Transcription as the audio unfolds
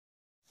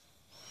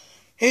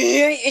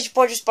Hey, it's your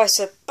boy Just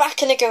Bicep,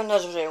 back in again with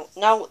another video.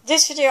 Now,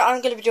 this video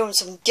I'm going to be doing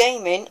some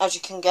gaming, as you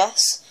can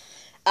guess.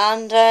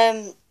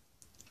 And,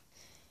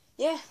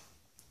 yeah.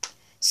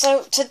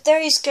 So,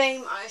 today's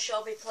game I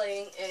shall be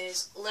playing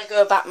is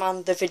Lego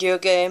Batman, the video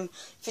game.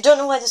 If you don't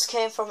know where this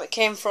came from, it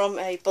came from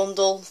a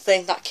bundle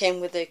thing that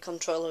came with the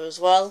controller as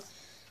well.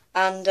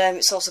 And,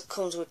 it also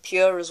comes with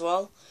Pure as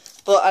well.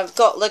 But I've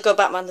got Lego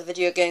Batman, the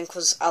video game,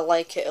 because I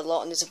like it a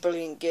lot and it's a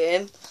brilliant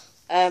game.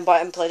 But I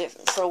haven't played it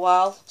for a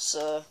while,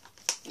 so...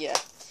 yeah,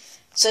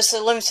 so it's a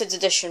limited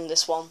edition,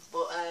 this one,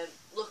 but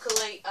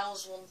luckily I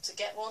was one to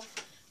get one.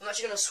 I'm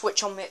actually going to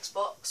switch on my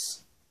Xbox.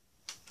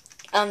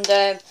 And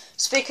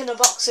speaking of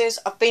boxes,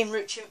 I've been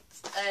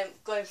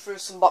going through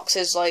some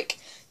boxes, like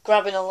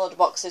grabbing a load of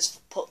boxes to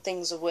put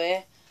things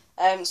away,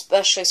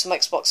 especially some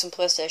Xbox and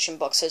PlayStation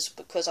boxes,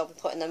 because I'll be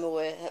putting them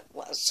away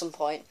at some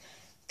point,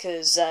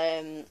 because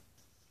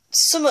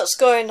something's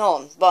going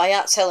on, but I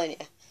ain't telling you,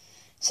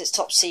 so it's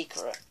top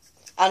secret.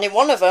 And in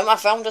one of them, I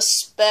found a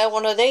spare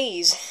one of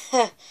these.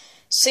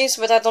 Seems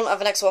to me that I don't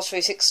have an Xbox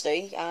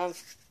 360.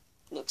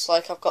 Looks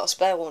like I've got a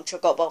spare one, which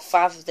I've got about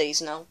 5 of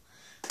these now.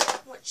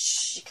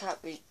 Which you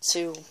can't be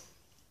too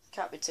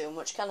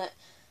much, can it?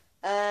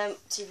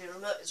 TV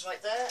remote is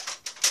right there.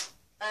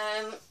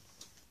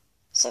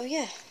 So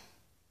yeah.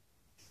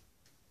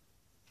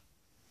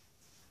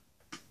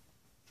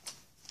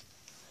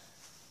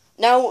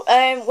 Now,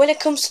 when it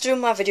comes to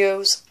doing my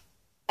videos,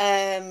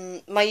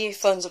 my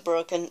earphones are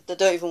broken. They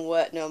don't even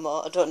work no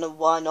more. I don't know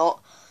why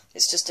not.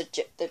 It's just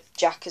the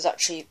jack is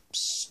actually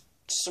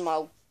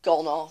somehow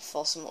gone off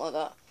or something like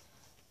that.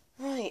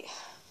 Right.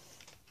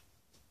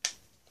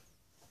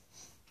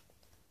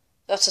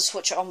 I have to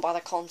switch it on by the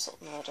console.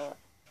 No, I don't.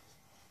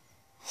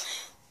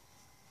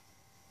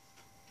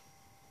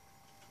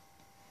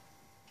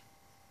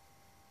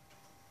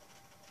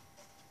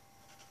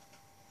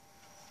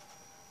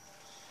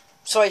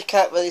 Sorry, you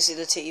can't really see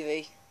the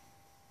TV.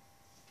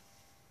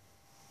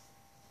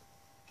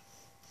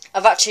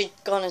 I've actually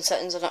gone in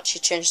settings and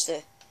actually changed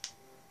the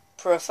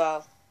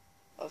profile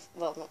of,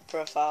 well, not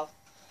profile,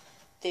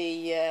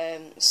 the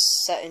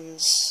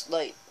settings,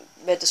 like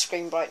made the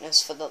screen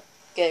brightness for the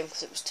game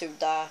because it was too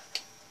dark.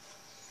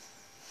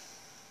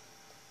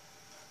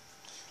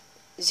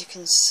 As you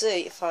can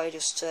see, if I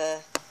just you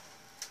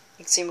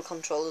can see my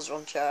controllers are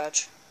on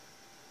charge.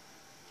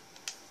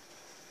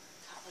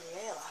 Can't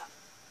really hear that.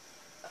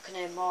 I can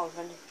hear more of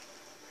any.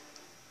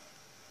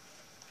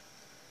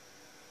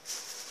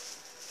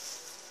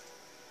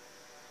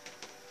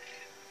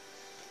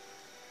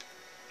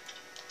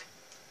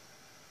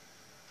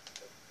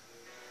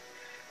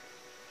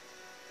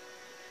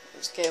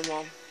 It's game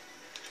on.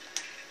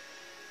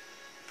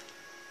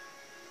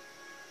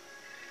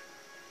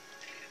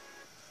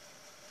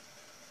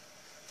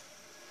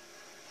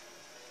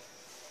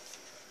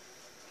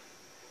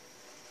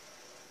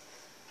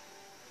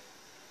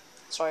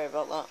 Sorry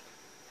about that.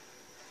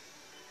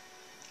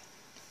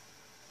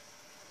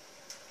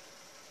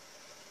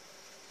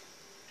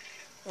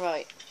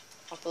 Right,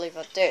 I believe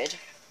I did.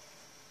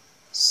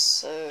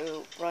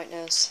 So,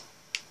 brightness.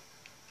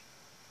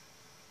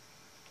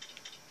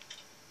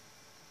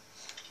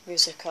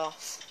 Music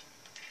off.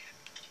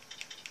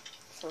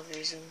 For a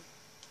reason.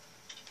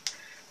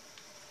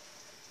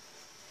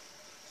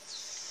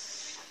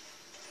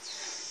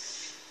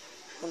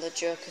 On the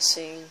Joker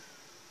scene.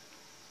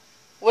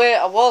 Wait,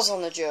 I was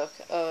on the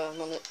Joker. I'm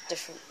on a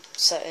different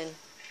setting.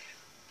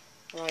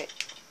 Right.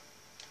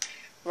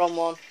 Wrong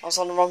one. I was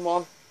on the wrong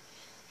one.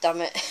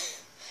 Damn it.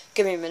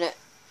 Give me a minute.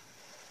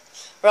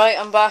 Right,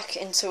 I'm back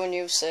into a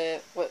new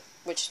save,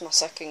 which is my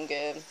second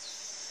game.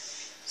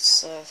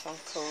 So, if I'm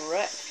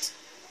correct.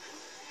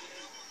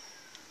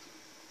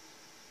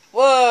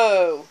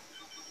 Whoa!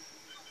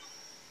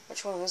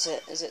 Which one is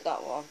it? Is it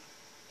that one?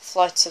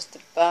 Flight of the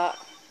Bat.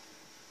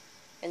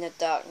 In the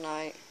Dark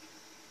Knight.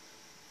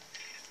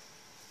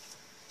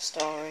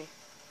 Story.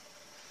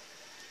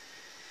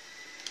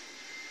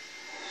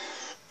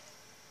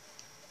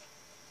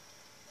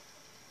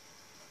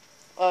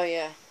 Oh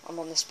yeah, I'm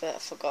on this bit,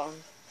 I've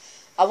forgotten.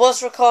 I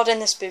was recording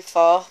this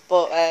before,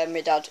 but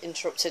my dad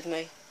interrupted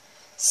me.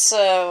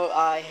 So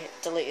I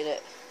deleted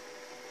it.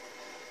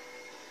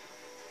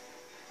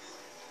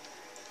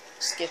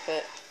 Skip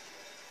it.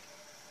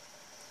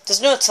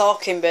 There's no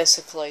talking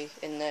basically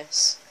in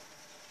this.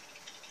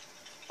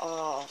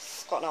 Oh, I've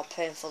forgotten how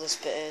painful this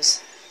bit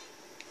is.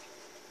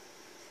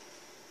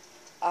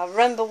 I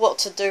remember what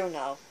to do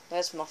now.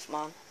 There's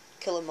Mothman.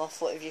 Killer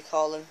Moth, whatever you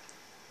call him.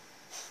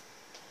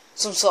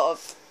 Some sort of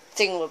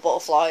thing with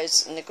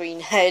butterflies and a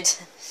green head.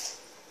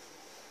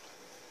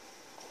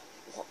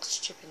 What a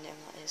stupid name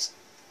that is.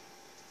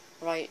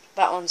 Right,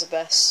 Batman's the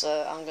best,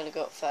 so I'm gonna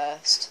go up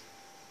first.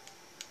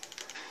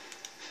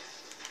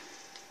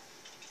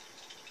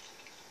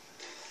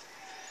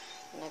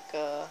 I'm gonna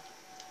go.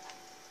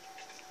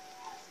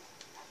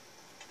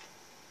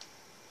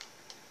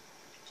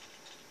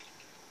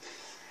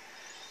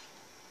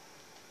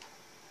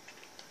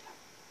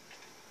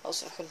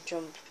 Also, I can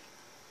jump.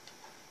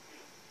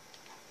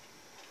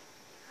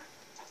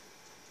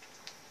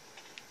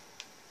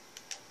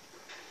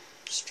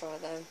 destroy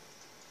them.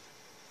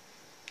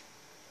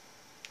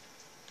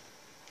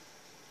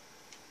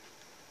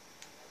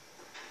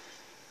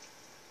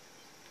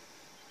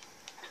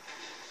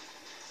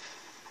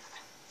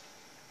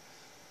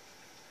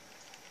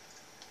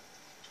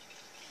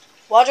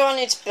 Why do I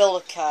need to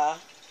build a car?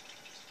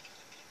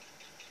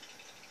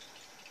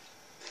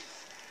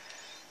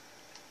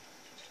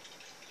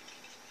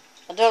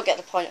 I don't get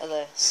the point of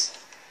this.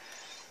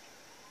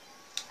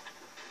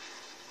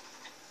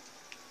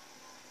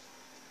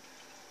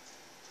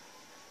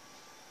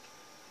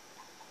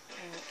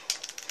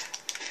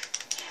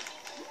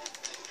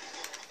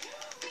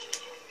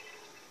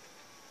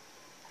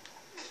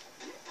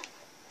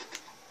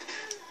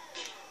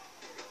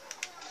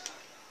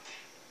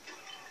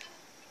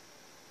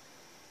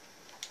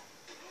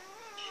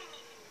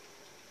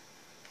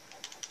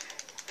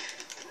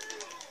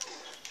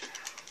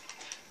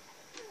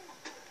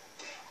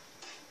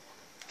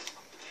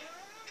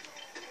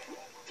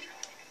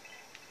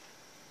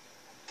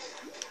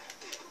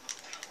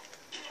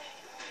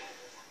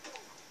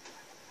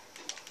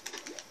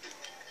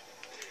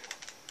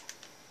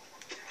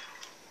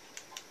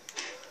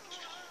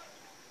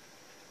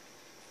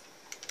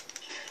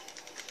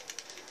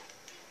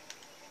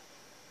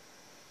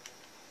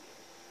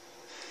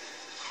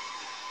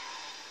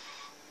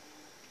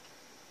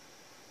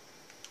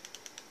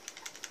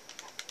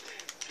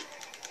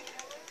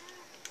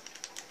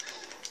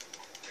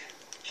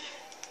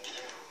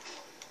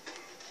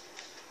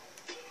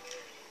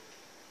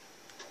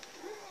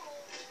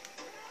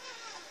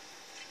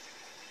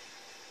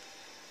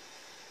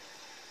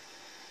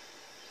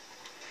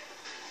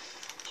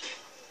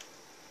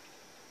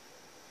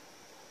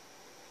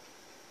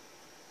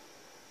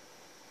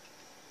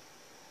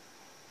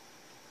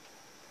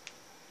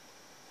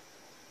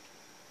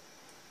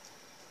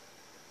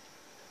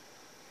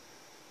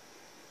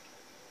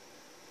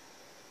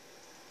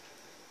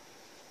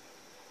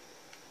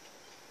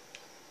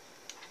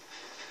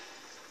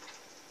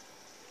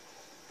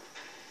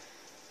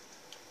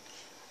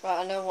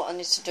 Right, I know what I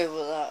need to do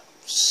with that.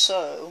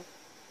 So,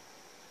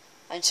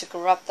 I need to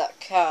grab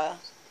that car,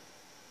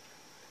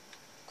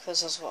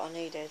 because that's what I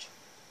needed.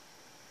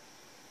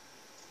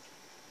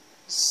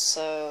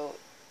 So,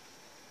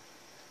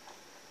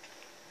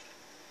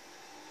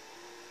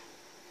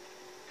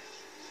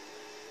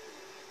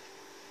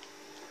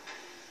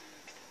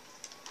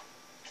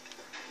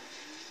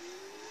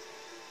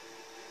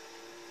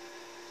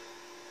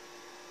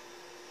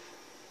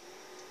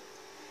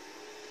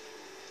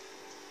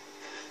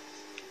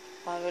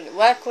 I will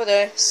work with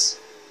this.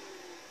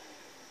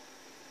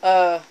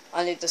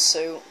 I need the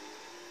suit.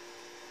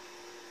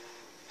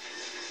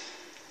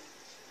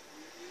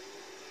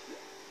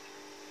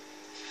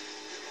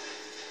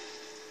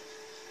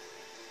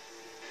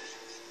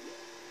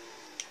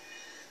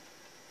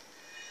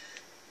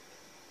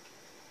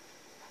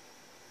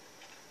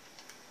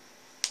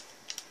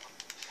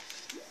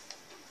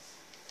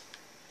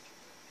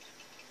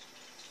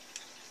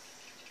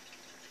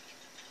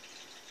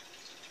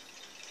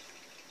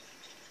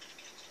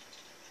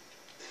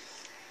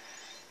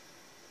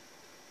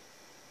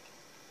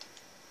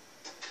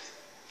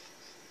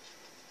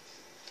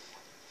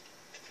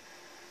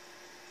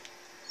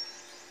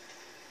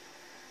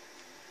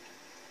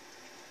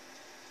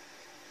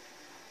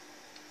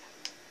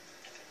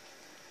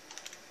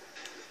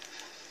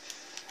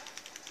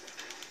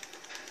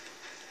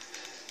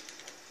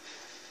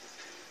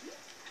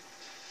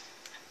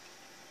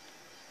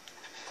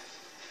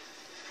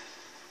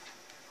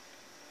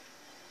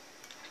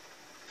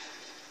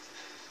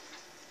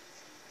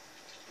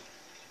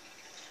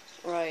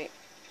 Right.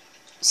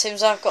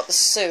 Seems I've got the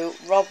suit.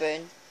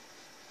 Robin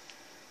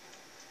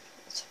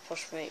to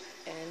push me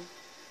in.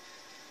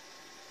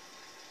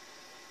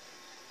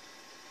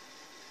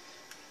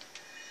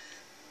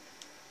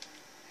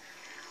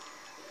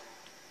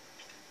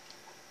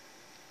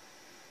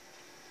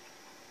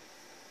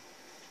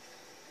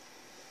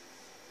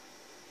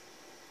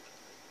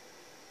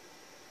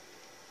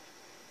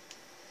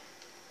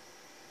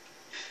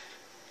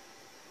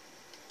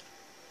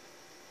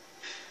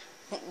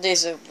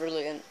 These are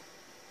brilliant.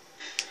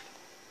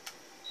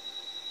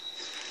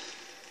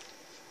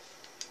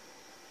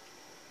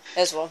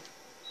 Here's one.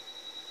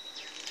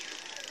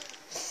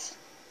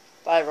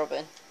 Bye,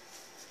 Robin.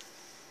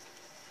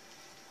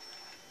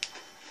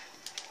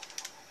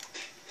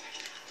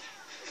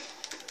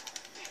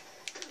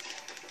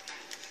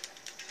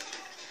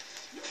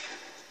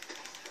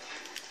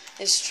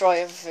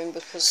 Destroy everything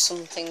because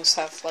some things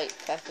have like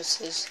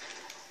purposes.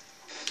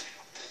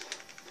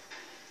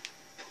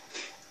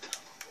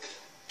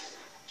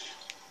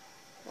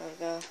 There we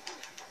go.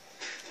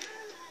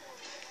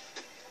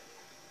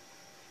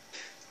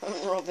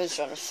 Robin's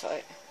trying to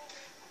fight.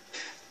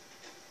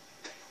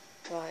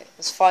 Right,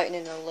 there's fighting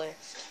in a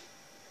lift.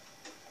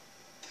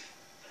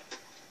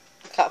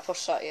 I can't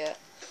push that yet.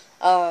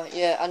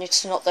 Yeah, I need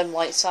to knock them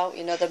lights out.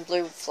 You know them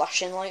blue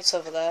flashing lights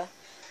over there?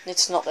 I need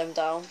to knock them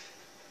down.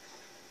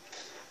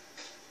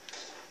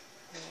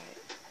 Right.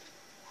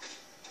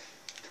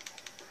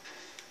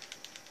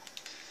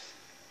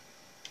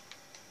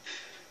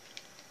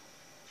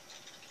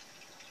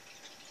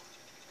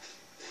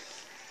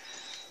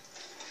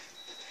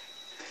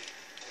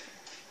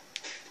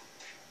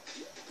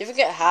 You even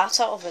get a heart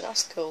out of it,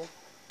 that's cool.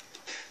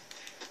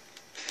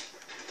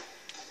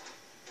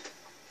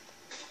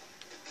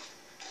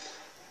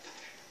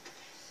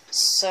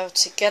 So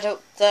to get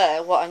up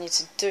there, what I need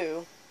to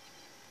do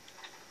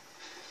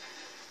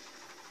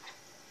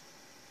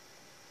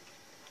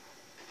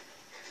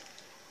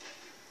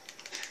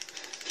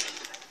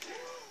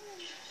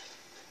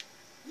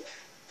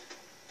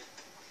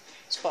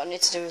what I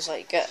need to do is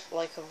like get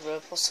like a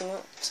rope or something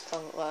to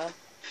climb up there.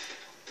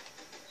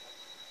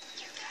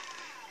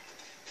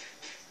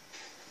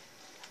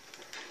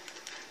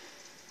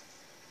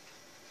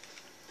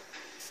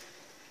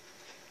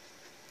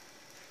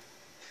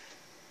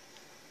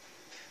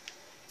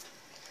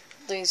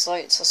 These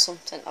lights or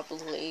something, I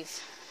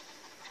believe.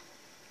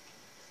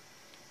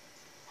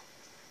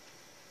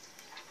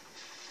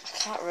 I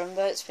can't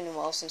remember, it's been a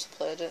while since I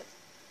played it.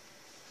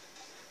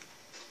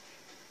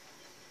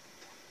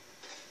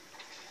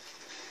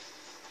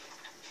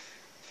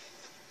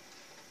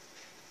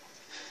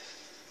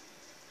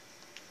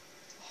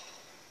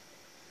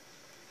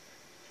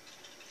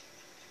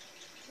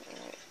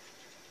 Right.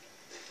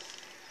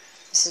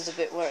 This is the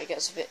bit where it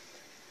gets a bit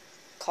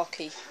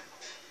cocky.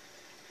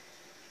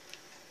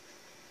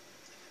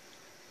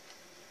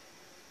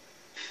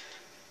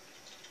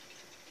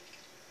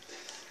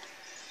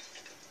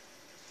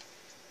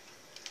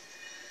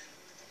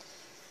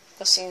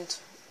 I seen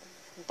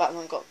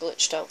Batman got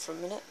glitched out for a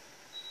minute.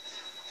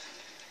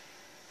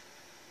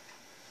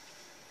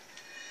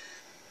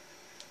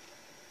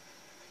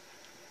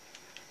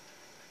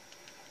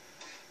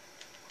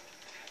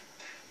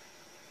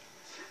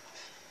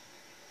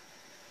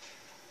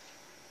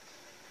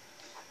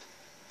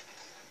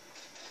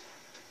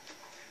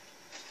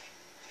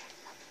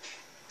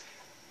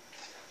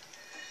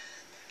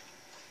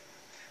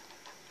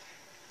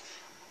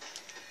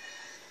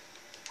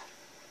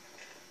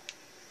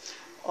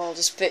 Oh,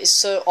 this bit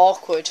is so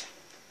awkward.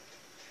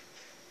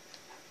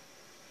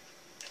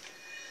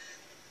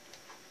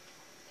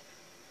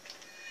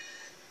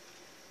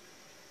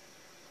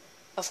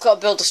 I've got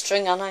to build a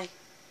string, haven't I?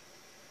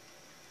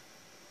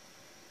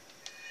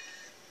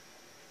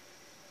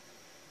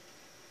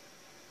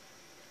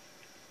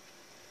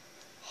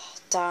 Oh,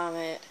 damn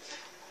it.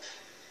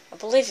 I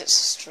believe it's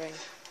a string.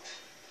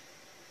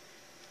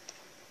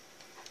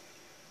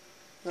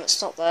 No,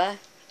 it's not there.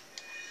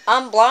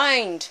 I'm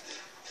blind!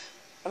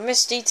 I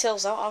missed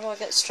details out. How do I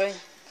get string?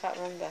 Can't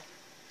remember.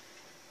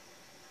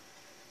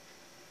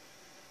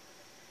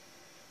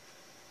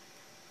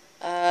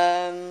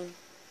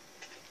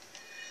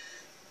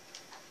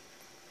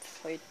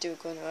 Before you do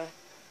go anywhere.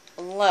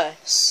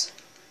 Unless...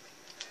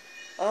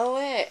 Oh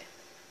wait.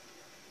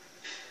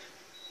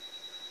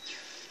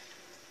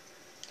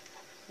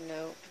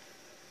 No.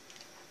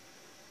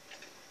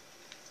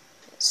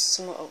 It's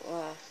somewhere up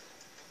there.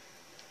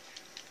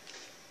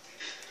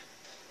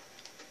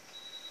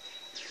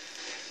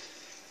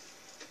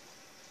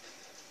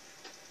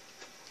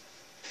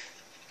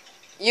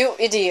 You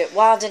idiot,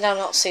 why did I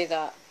not see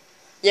that?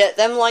 Yeah,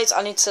 them lights,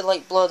 I need to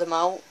like blow them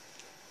out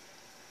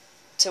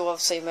to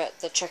obviously make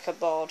the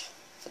checkerboard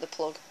for the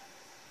plug.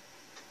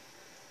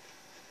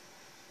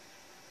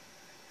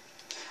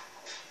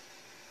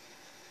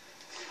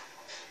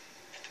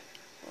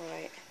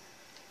 Alright.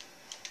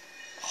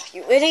 Oh,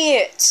 you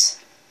idiot!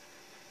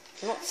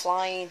 I'm not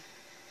flying.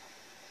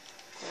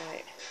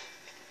 Right.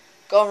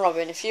 Go on,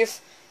 Robin, if you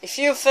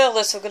fail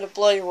this, I'm gonna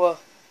blow you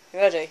up. You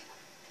ready?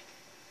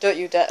 Don't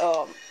you dare.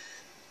 Oh,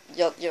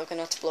 you're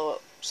gonna have to blow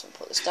up. So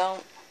put this down.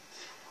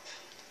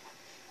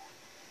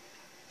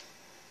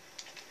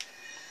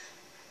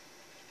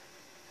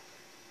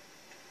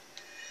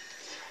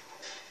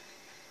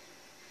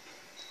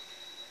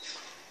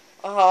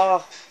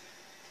 Oh.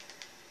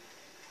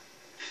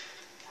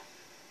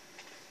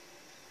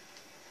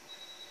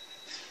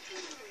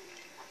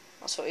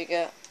 That's what you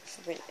get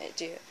for being an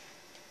idiot.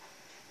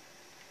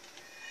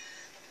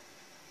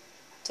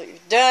 Don't you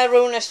dare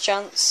ruin this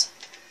chance.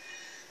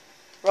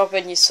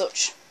 Robin, you're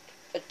such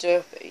a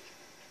derpy.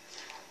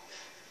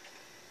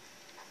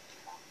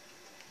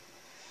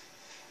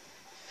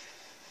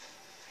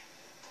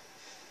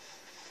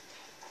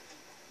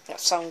 That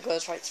sound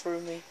goes right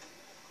through me.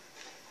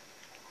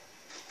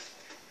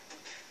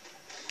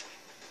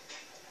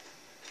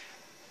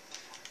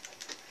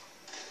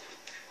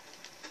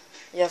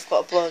 Yeah, I've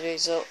got to blow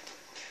these up.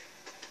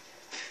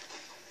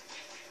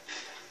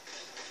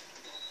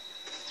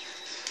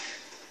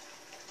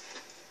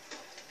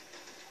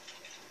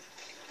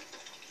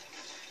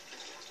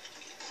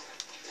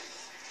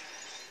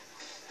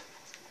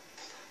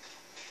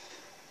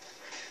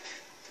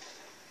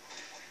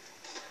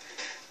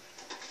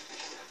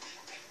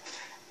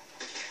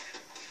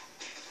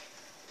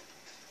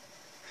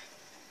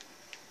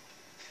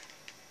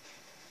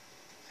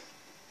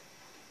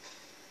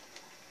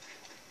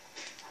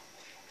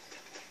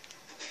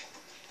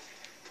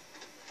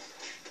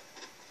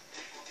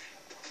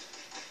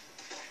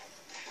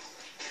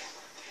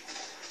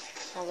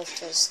 My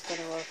lifter's going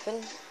to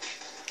open.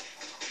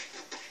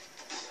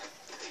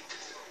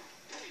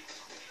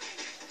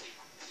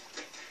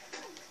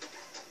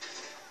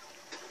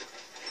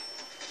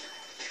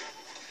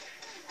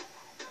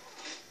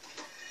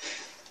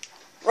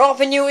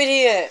 Robin, you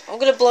idiot! I'm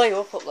gonna blow you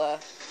up there.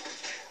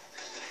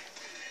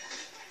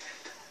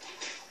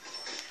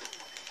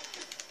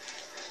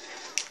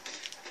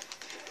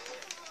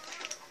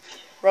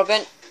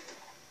 Robin.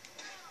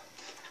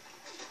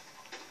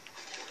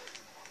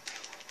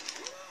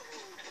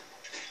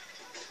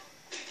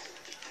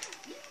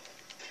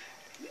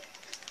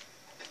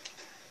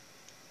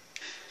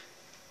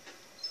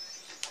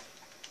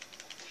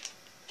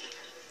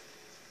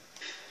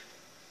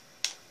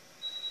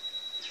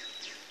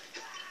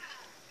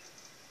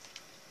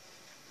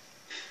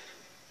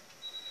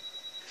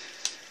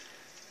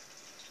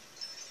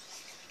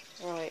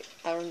 Right,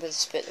 I remember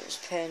this bit that was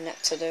a pain in the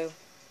neck to do.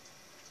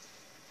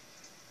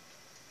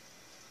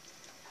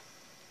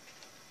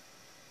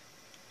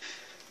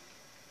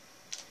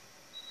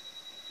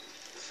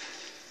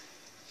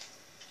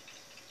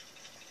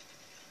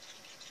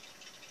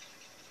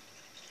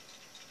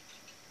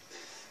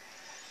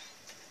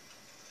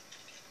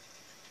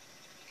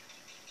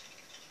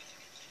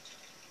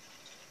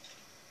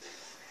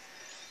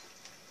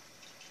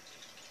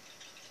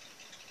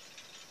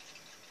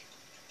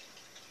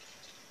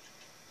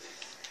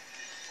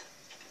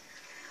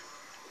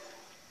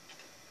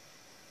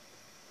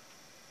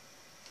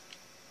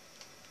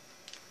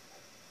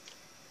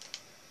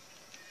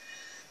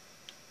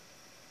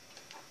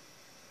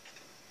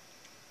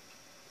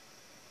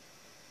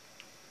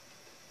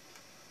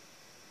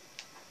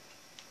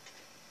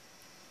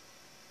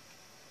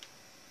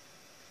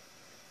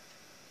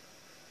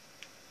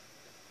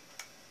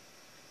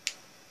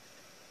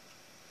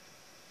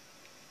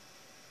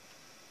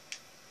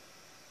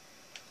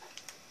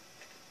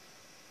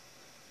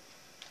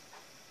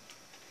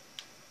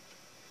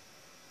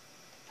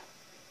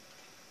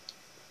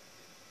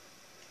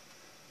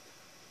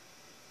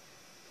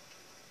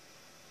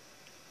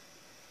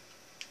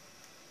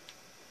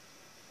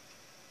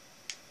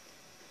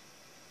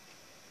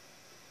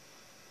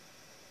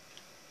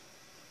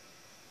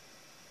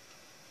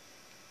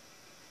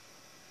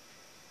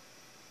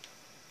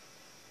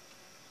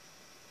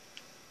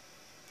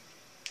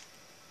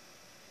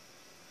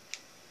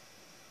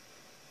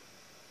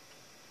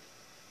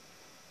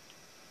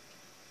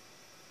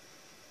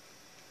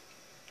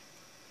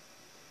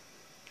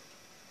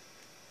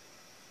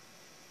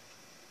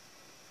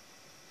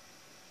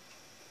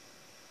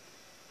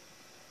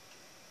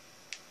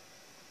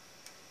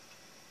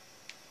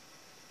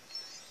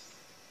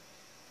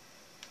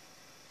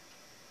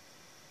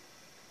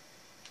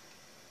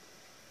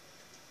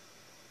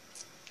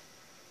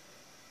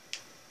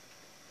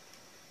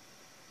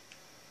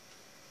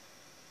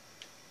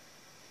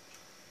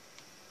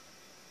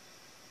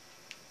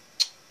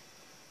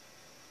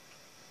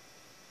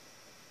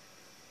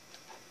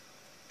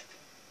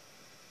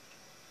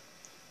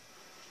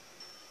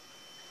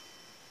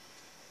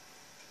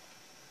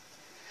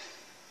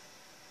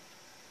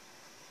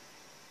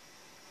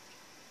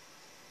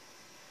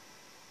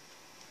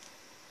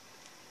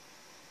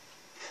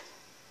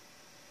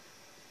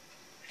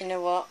 You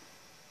know what?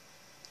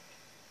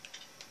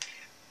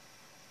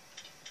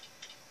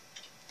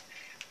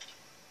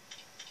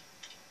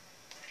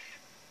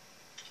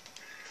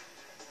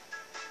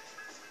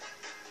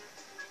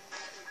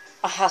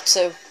 I had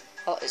to.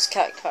 Oh, it's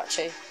quite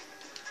catchy.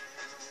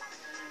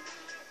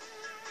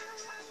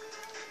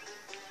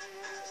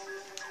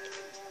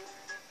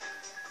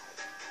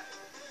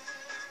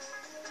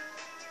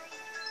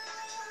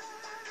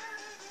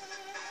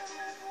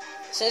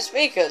 So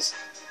speakers.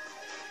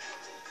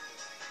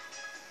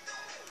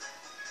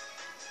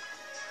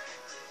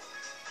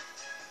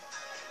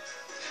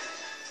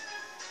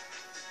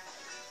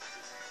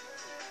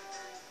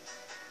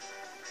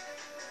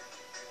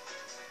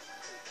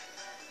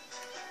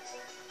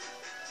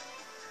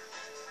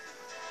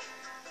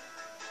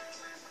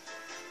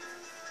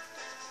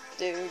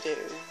 Do do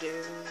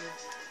do.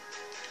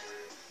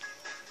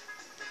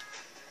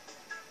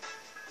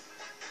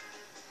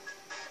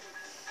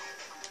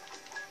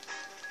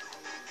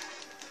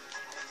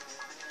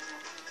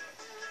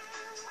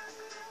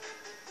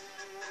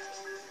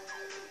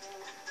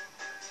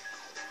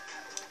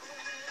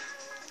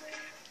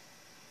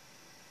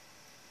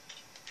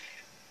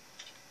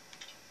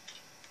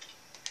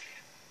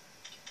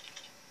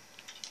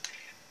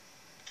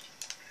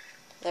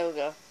 There we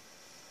go.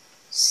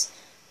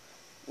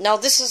 Now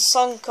this is a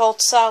song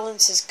called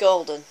Silence is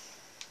Golden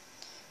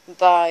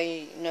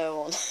by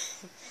no one.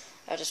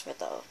 I just made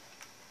that up.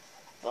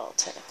 Well,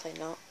 technically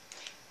not.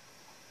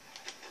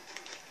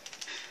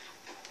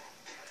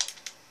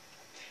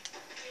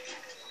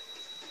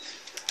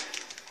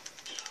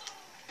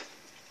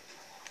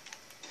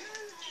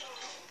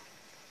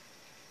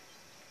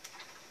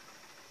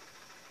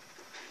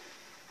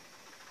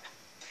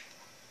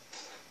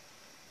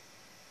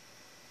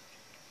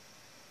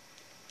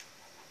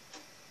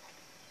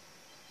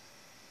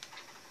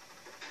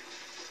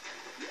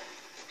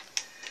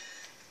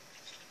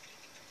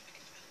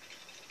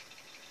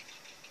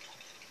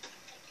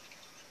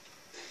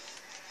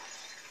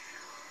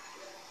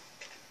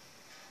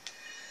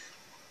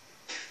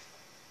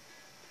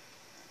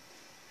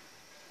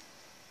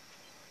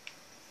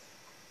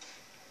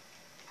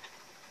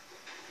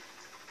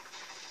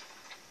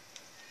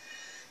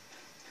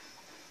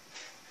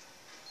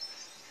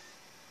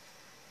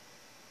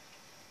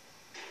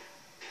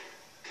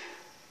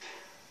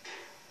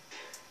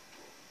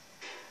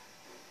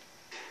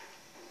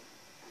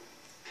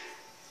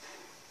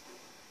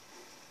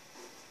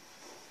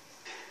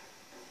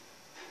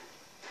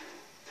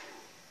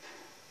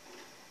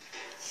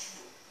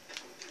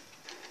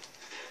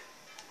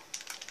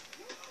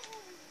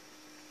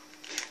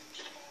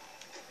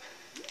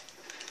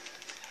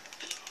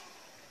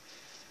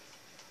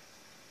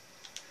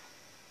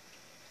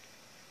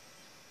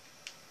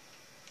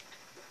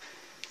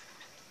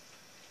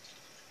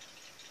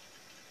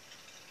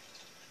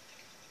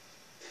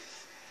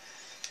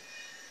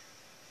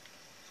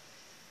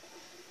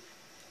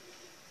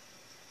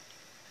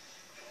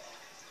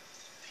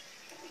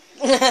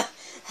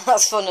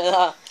 That's funny,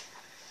 that.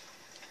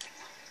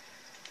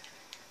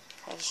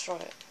 I'll destroy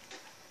it.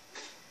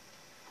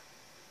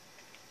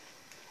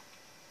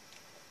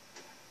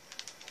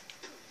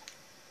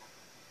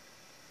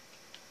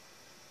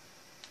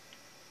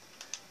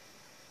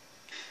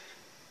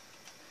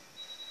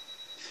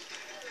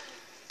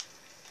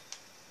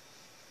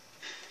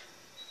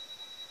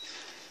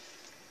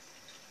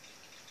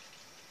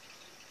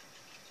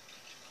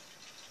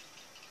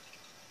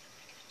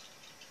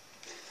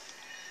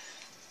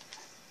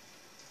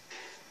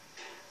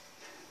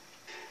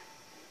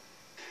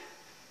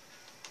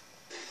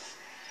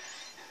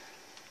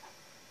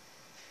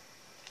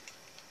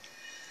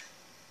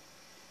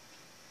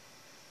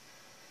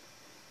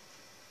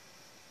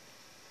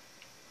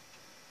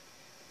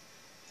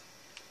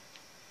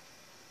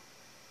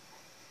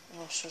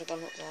 Oh, I should have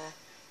gone up there.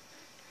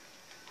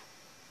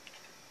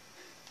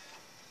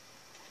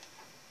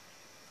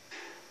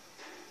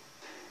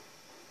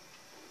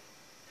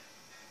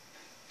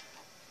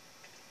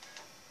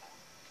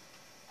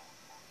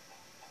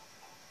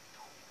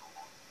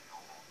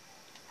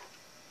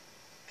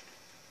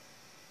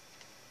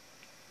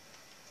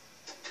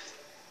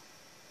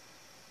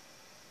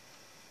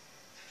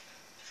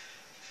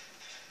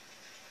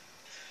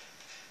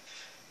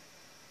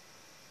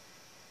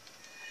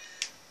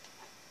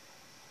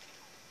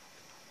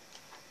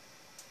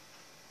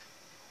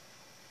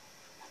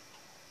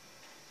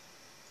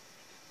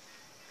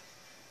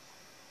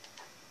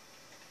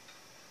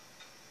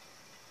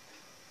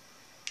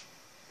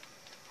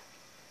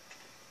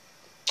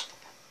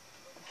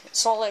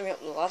 It's not letting me up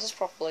the ladders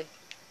properly.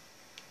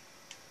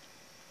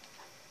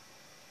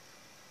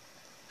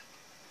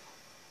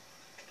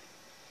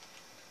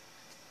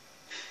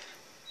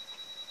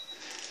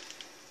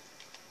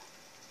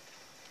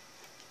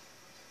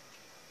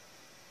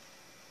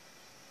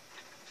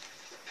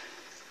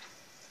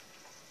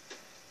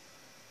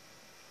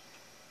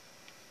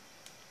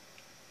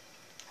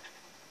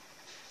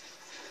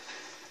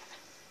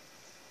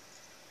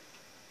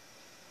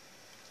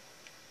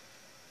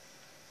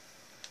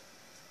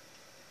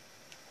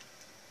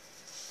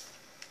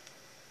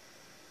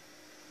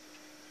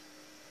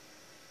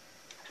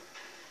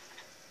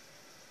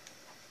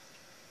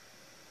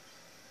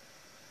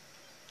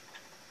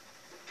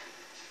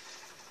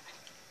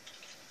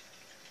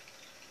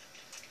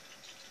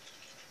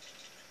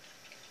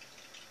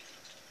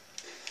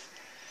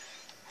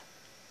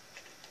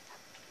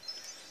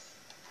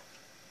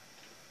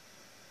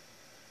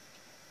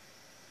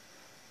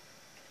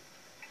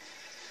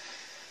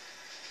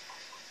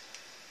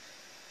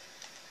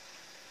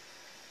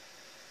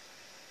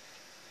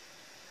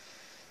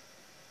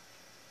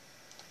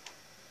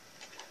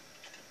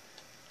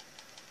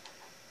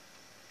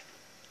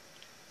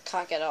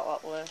 Can't get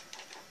out that way.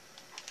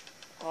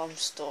 Oh, I'm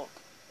stuck.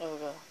 There we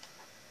go.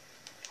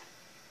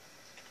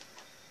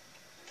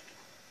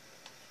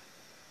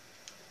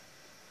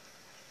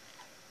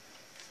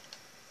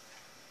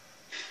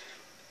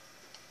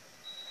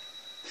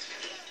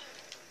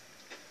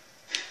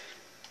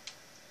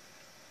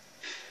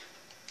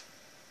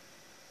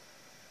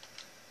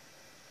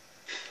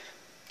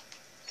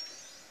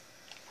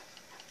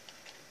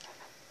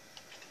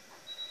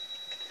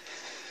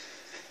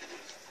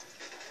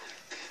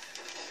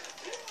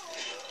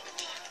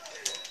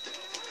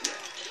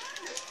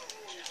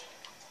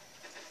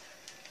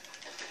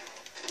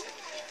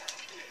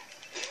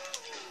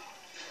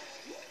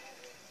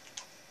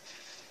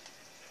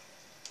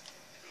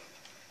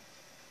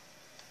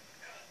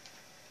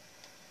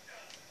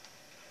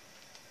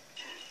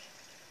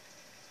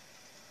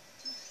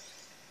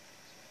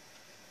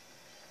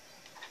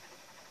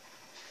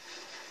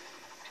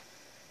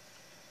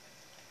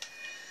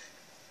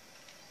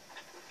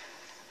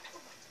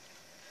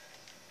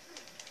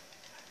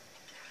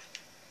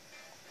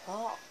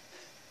 What?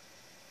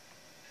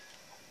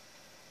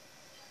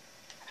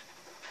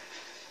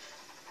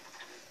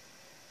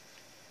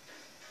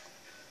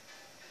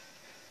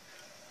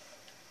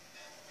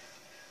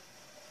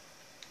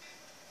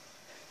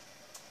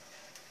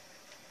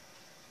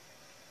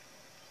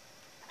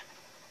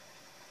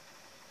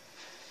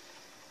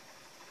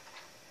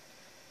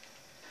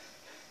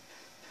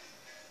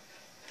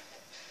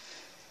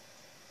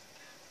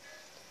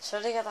 So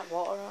how do you get that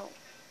water out?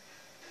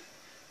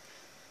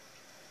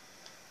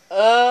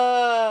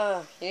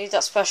 You need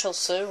that special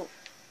suit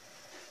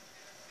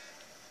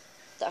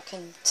that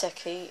can take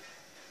heat.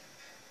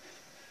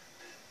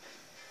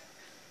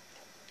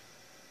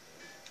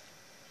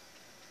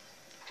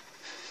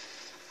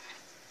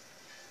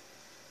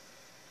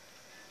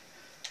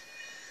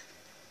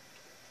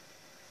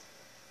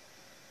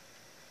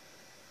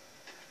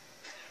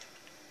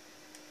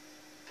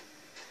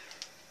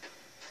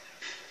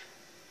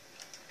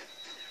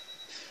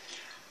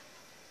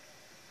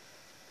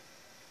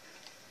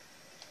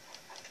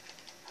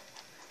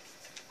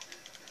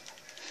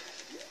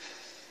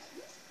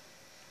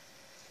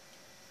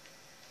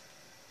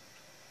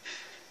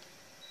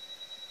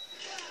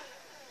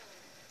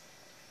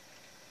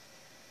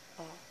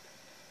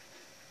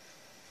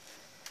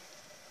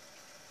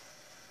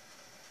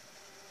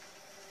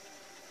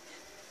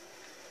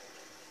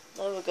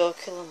 we go,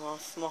 kill him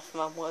off,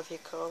 Mothman, whatever you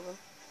call him.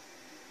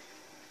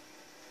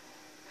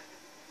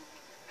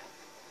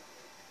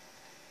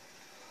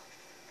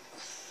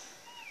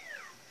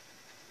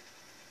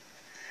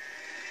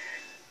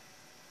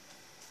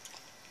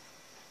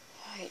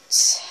 Right.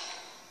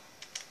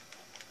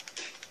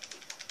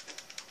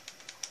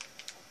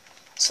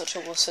 Such a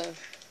wussum.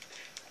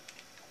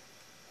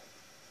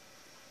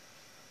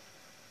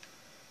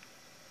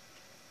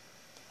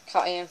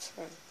 Can't aim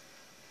for him.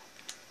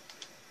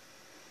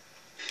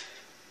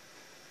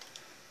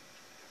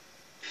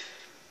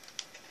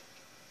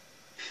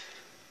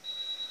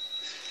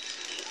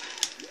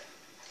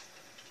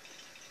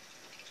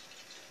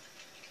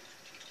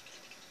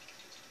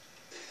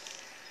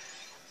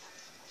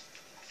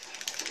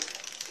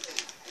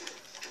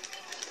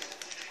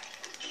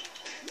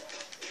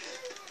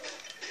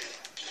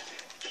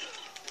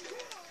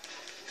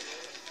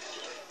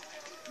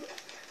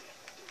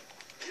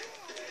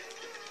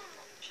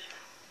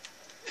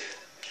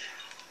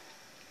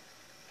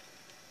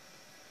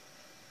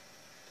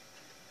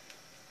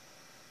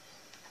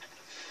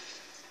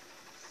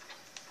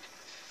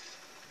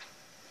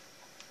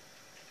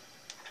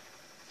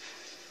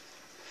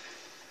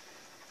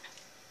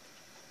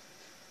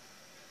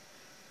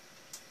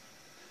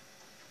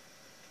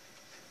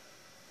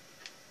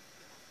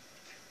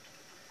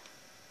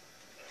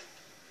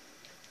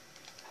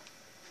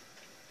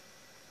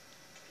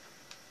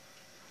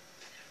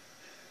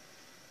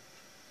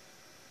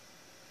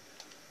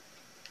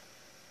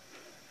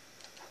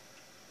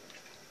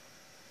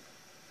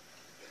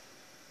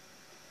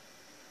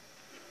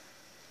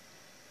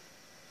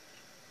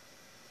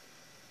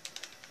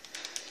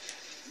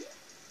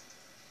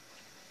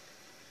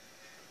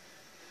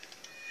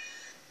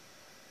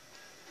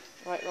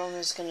 Right,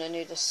 Roman's gonna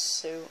need a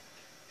suit.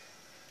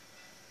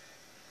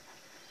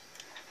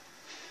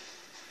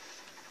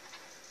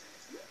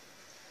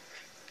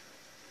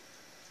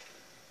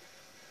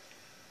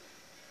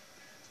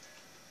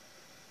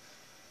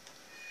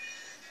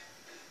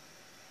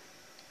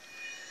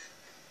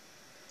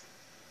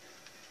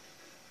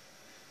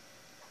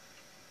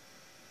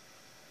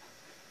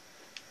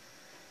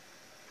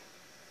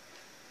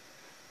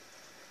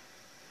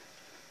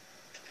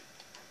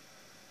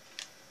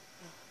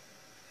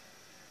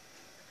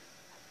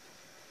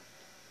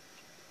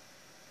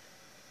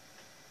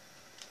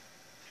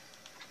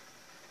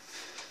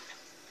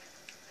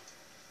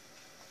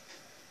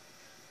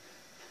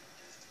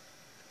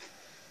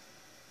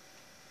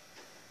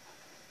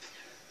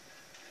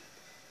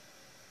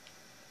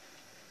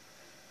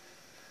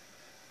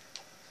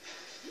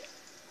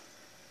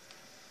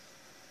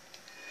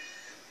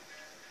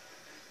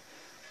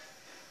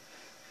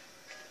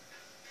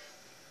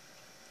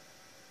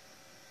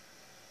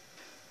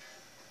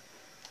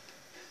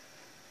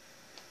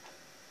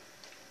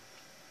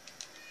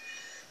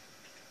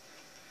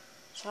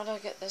 How do I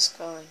get this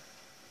going?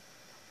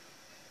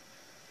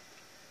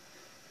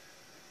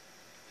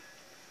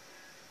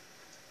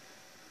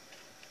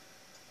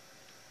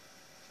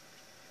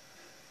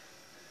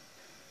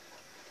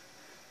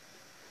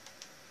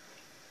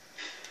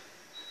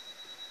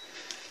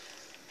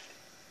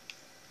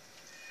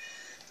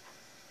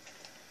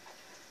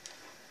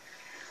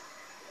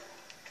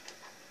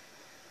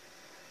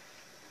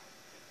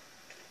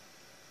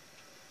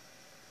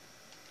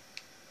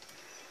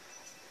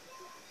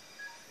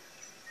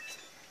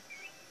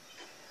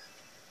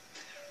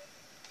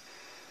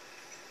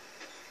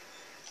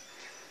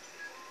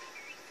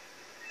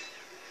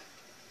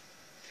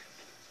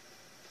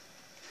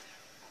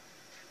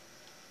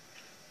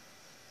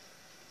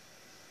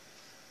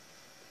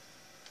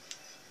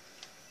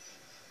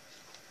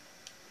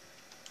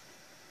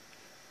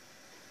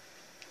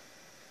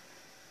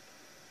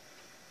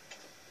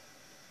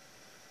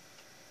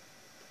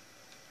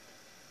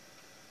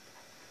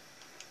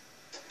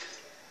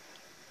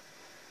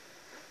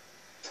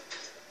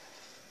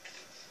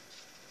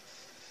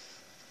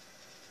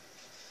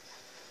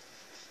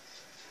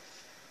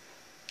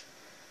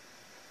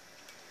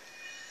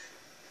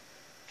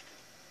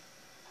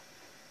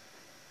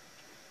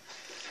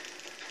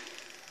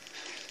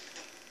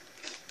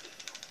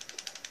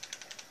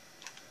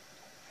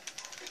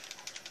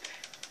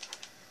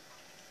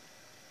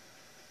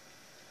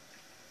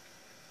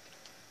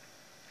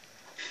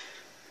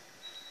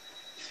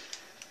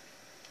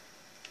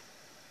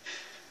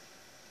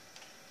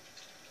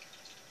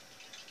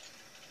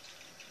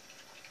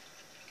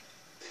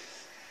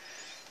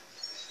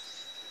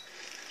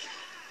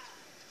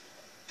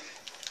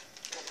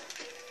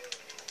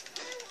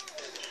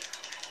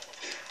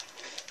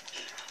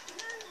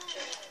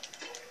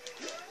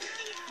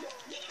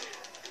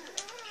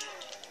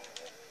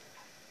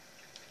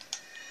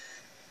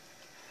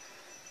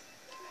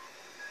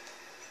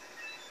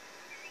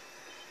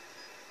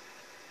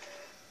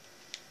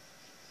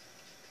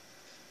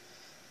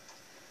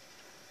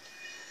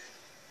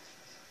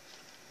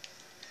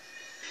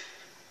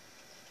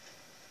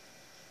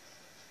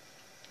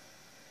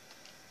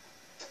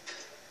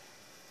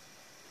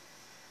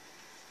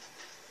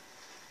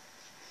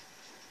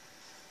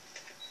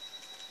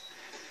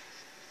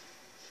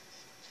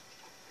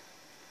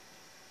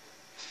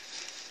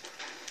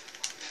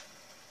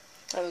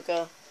 There we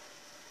go.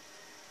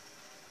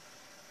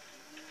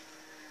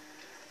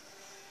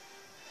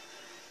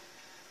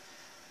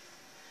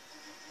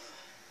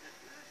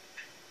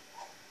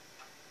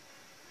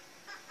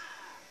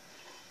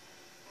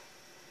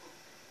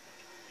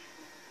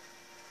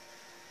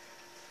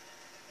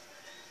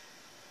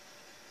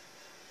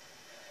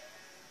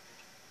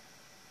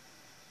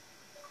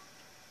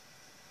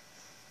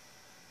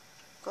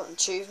 Got an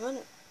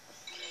achievement.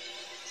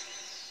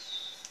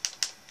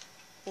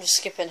 I'm just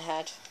skipping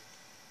ahead.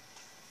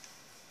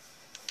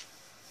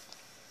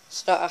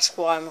 So don't ask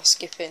why am I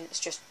skipping,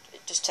 it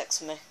just takes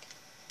a mic.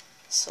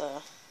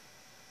 So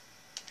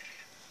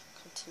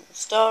continue the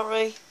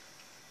story.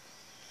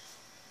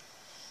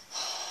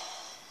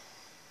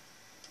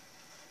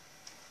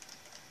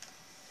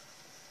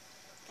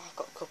 I've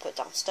got a cuppa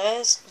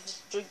downstairs. I'll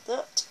just drink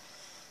that.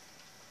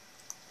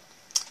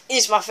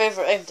 He's my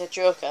favourite aim, the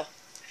Joker.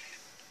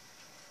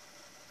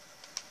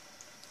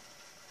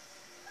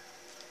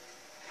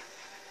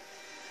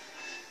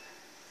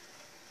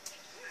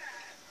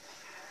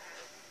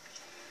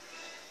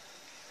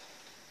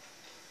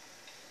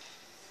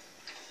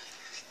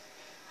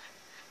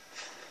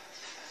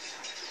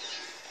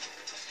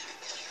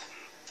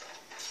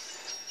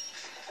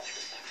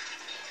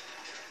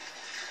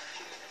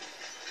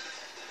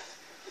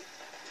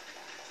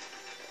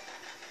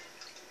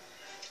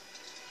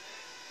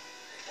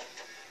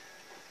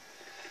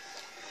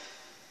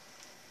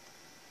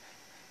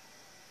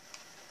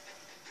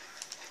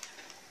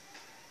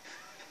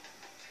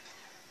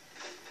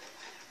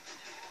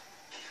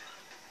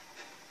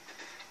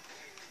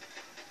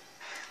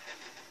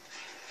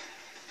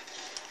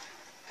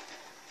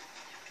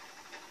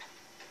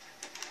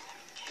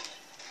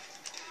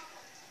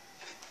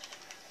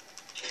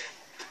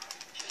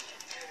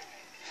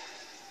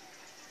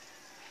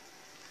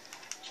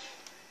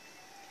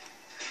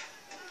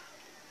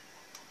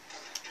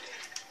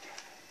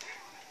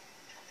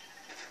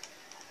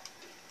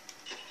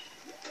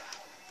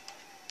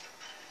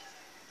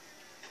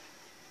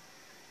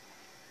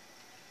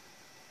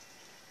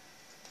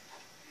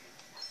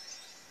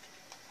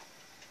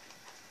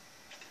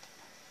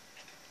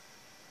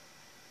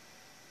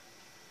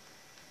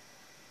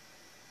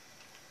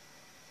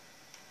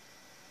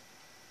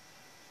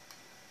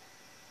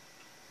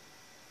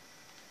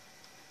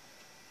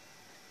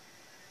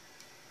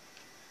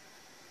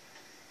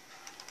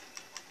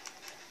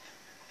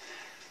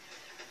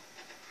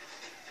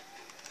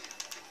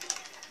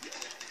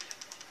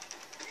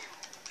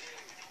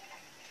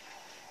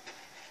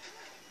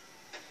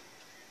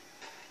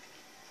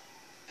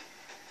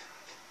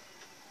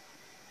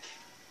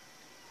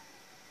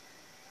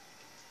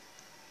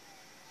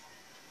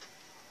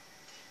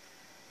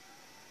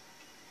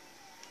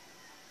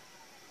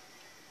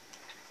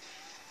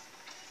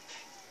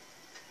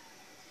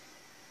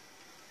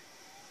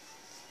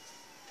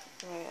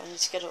 Right, I need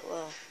to get up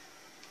there.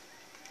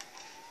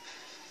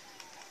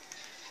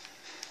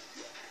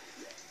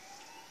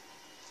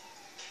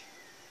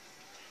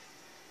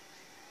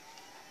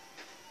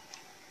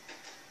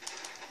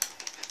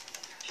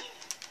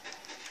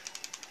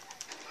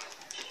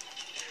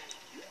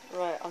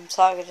 Right, I'm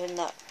targeting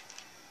that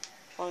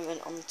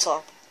monument on the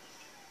top.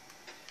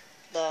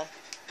 There.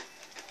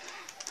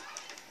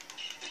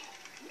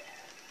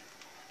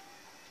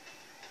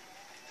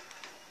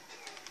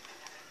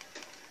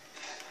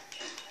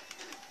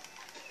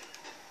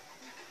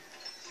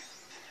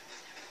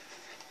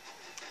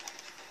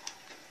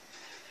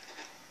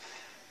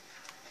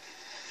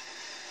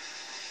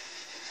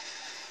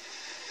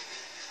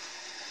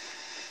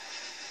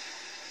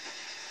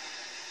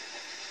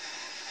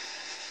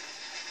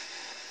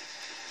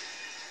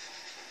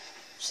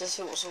 So this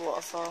was a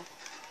waterfall.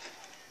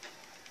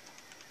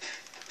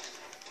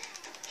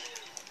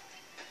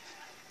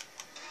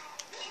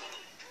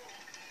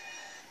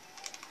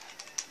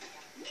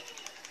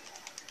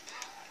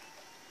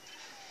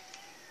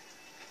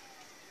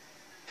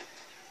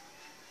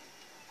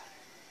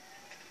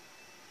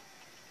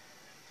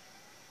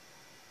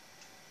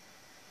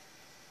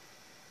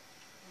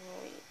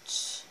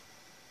 Right.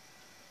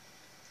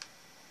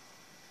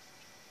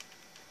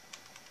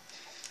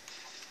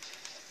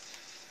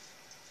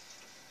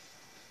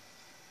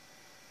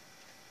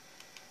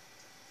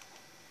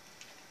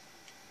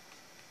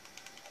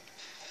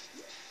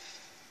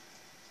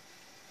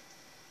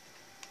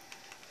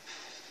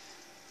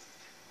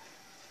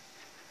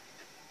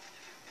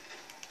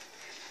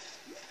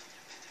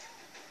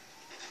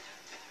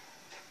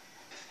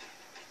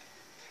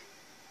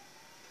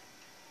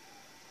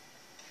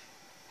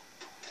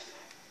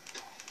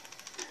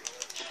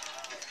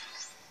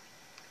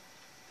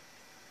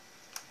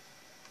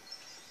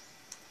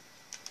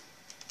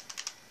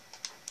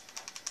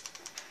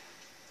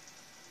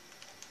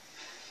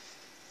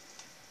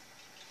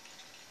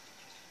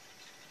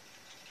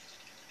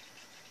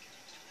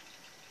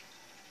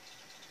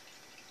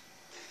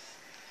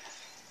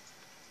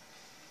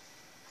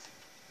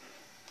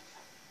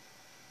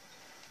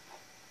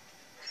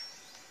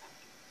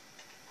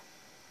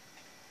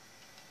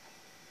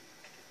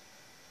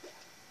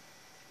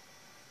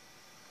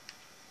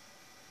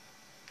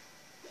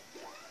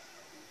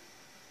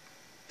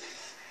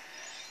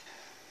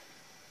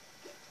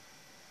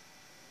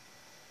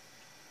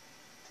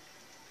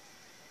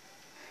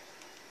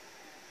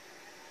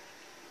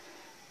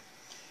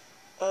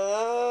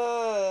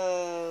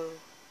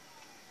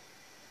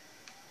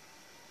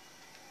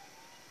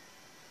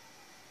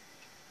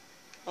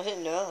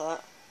 didn't know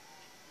that.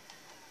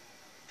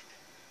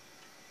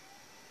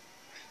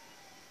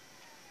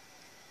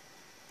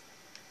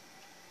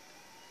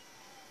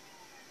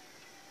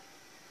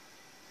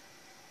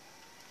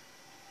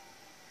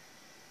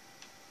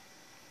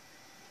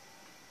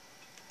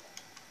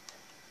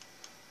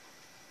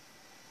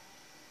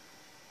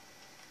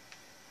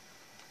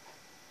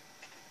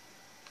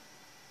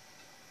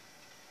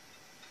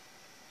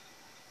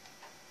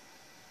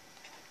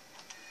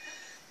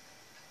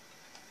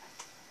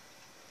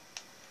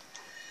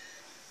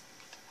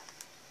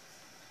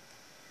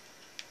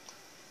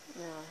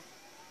 No,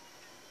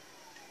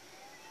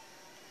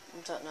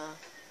 I don't know.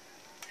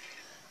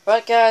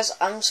 Right guys,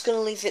 I'm just going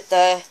to leave it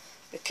there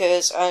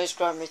because I just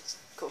grabbed my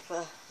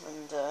cuppa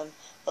and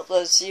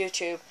upload it to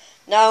YouTube.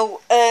 Now,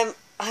 I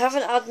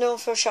haven't had no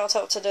for a shout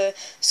out today,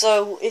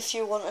 so if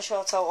you want a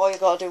shout out, all you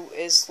gotta do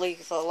is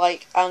leave a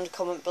like and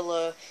comment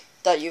below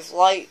that you've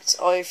liked,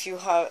 or if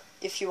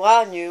you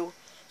are new,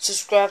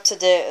 subscribe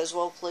today as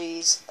well,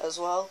 please, as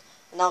well,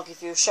 and I'll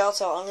give you a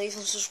shout out and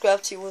even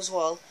subscribe to you as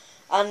well.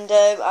 And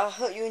I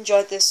hope you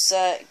enjoyed this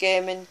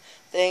gaming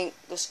thing,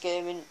 this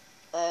gaming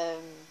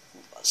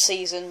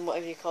season,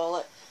 whatever you call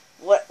it,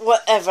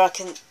 whatever I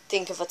can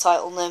think of a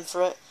title name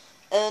for it.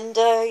 And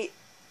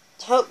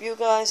hope you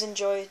guys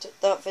enjoyed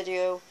that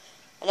video,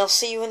 and I'll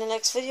see you in the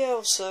next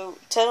video. So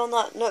turn on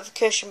that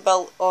notification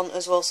bell on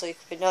as well, so you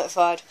can be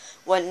notified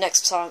when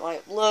next time I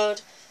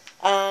upload.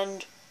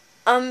 And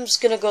I'm just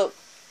gonna go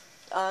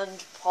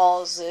and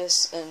pause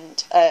this and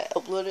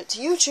upload it to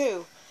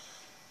YouTube.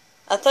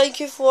 And thank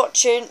you for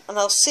watching, and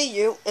I'll see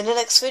you in the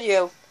next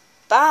video.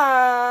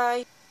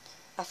 Bye!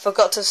 I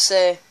forgot to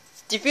say,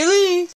 do you believe?